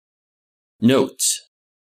Notes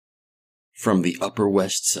from the Upper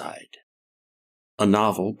West Side, a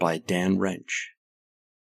novel by Dan Wrench.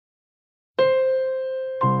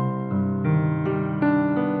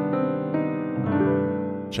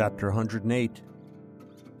 Chapter 108,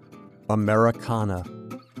 Americana.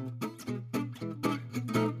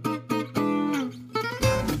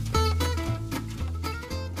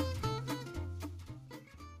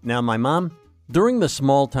 Now, my mom, during the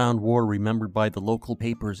small-town war remembered by the local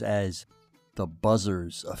papers as the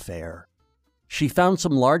Buzzers Affair, she found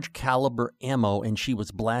some large-caliber ammo and she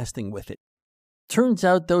was blasting with it. Turns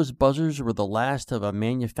out those buzzers were the last of a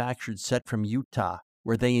manufactured set from Utah,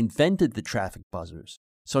 where they invented the traffic buzzers.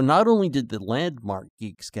 So not only did the landmark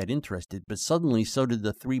geeks get interested, but suddenly so did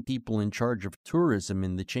the three people in charge of tourism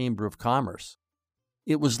in the Chamber of Commerce.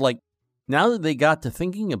 It was like, now that they got to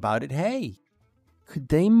thinking about it, hey, could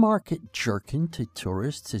they market Jerkin to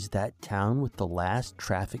tourists as that town with the last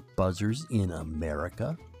traffic buzzers in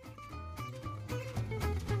America?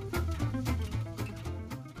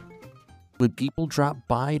 Would people drop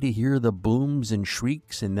by to hear the booms and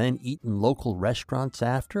shrieks and then eat in local restaurants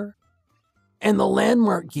after? And the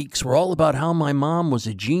landmark geeks were all about how my mom was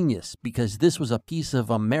a genius because this was a piece of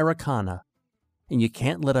Americana. And you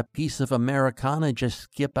can't let a piece of Americana just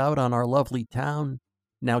skip out on our lovely town.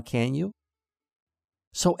 Now can you?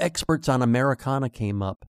 So experts on Americana came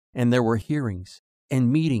up, and there were hearings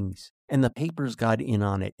and meetings, and the papers got in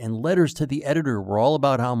on it, and letters to the editor were all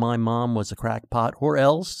about how my mom was a crackpot, or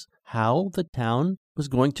else how the town was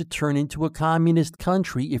going to turn into a communist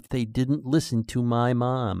country if they didn't listen to my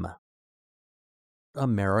mom.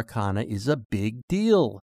 Americana is a big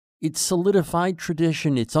deal. It's solidified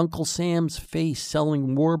tradition. It's Uncle Sam's face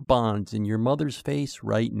selling war bonds and your mother's face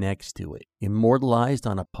right next to it, immortalized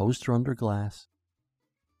on a poster under glass.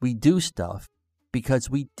 We do stuff because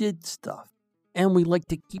we did stuff, and we like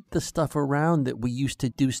to keep the stuff around that we used to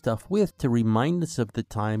do stuff with to remind us of the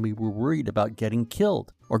time we were worried about getting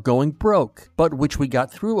killed or going broke, but which we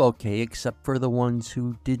got through okay except for the ones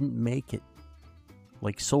who didn't make it,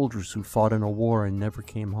 like soldiers who fought in a war and never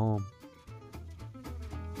came home.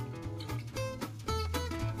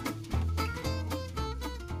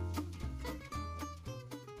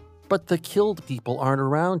 But the killed people aren't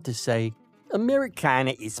around to say,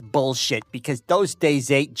 Americana is bullshit because those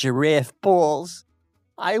days ate giraffe balls.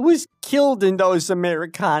 I was killed in those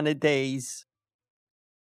Americana days.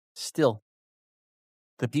 Still,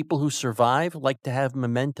 the people who survive like to have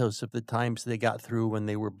mementos of the times they got through when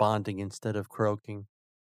they were bonding instead of croaking.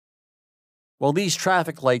 Well, these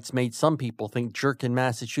traffic lights made some people think Jerkin,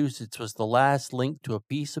 Massachusetts was the last link to a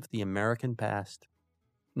piece of the American past.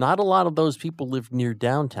 Not a lot of those people lived near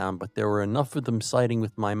downtown, but there were enough of them siding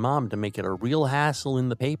with my mom to make it a real hassle in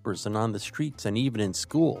the papers and on the streets and even in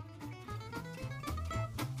school.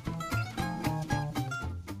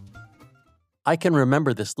 I can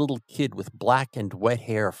remember this little kid with black and wet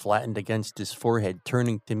hair flattened against his forehead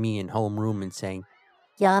turning to me in homeroom and saying,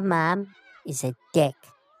 Your mom is a dick.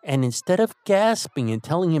 And instead of gasping and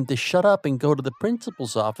telling him to shut up and go to the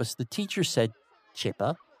principal's office, the teacher said,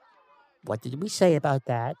 Chippa, what did we say about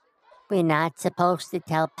that? We're not supposed to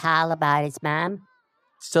tell Pal about his mom.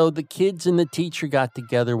 So the kids and the teacher got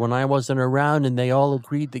together when I wasn't around, and they all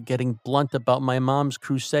agreed that getting blunt about my mom's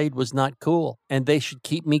crusade was not cool, and they should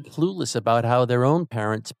keep me clueless about how their own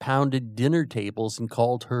parents pounded dinner tables and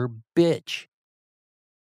called her bitch.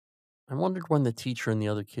 I wondered when the teacher and the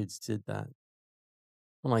other kids did that.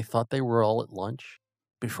 When I thought they were all at lunch,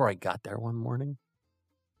 before I got there one morning.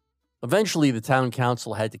 Eventually, the town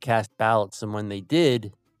council had to cast ballots, and when they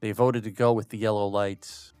did, they voted to go with the yellow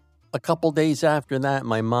lights. A couple days after that,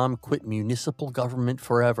 my mom quit municipal government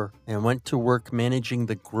forever and went to work managing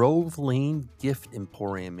the Grove Lane Gift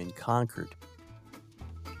Emporium in Concord.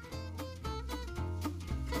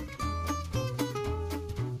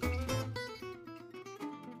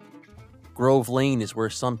 Grove Lane is where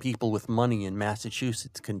some people with money in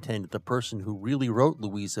Massachusetts contend the person who really wrote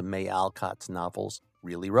Louisa May Alcott's novels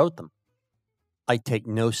really wrote them. I take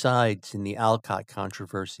no sides in the Alcott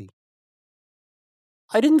controversy.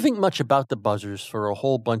 I didn't think much about the buzzers for a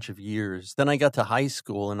whole bunch of years. Then I got to high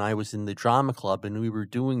school and I was in the drama club and we were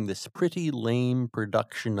doing this pretty lame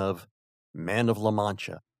production of Man of La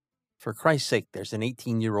Mancha. For Christ's sake, there's an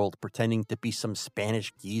 18-year-old pretending to be some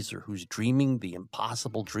Spanish geezer who's dreaming the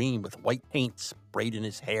impossible dream with white paint sprayed in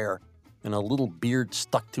his hair and a little beard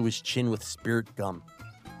stuck to his chin with spirit gum.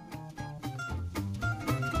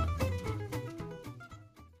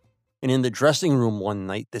 And in the dressing room one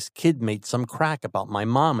night, this kid made some crack about my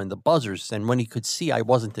mom and the buzzers, and when he could see I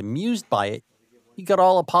wasn't amused by it, he got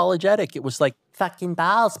all apologetic. It was like, fucking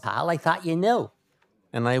balls, pal, I thought you knew.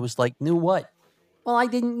 And I was like, knew what? Well, I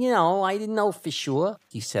didn't know for sure,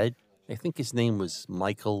 he said. I think his name was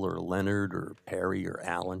Michael or Leonard or Perry or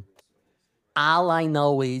Alan. All I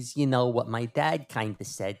know is, what my dad kind of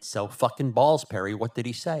said, so fucking balls, Perry. What did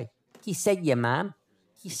he say? He said, your mom?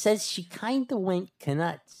 He says she kind of went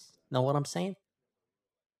nuts. Know what I'm saying?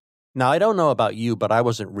 Now, I don't know about you, but I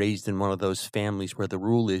wasn't raised in one of those families where the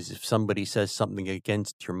rule is if somebody says something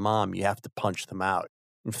against your mom, you have to punch them out.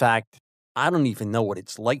 In fact, I don't even know what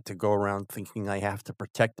it's like to go around thinking I have to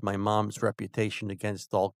protect my mom's reputation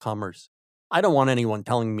against all comers. I don't want anyone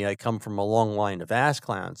telling me I come from a long line of ass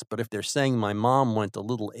clowns, but if they're saying my mom went a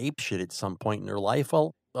little apeshit at some point in her life,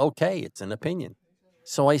 well, okay, it's an opinion.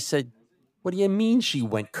 So I said, what do you mean she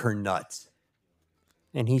went kernuts?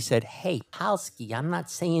 And he said, hey, Palsky, I'm not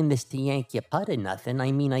saying this to yank your putt or nothing.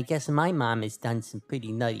 I mean, I guess my mom has done some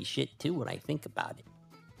pretty nutty shit too when I think about it.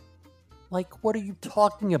 Like, what are you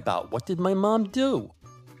talking about? What did my mom do?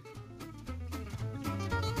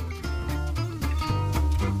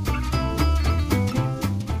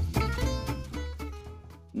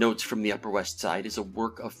 Notes from the Upper West Side is a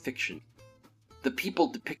work of fiction. The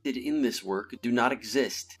people depicted in this work do not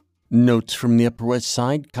exist. Notes from the Upper West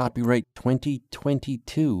Side, copyright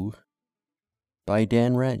 2022 by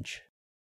Dan Reg.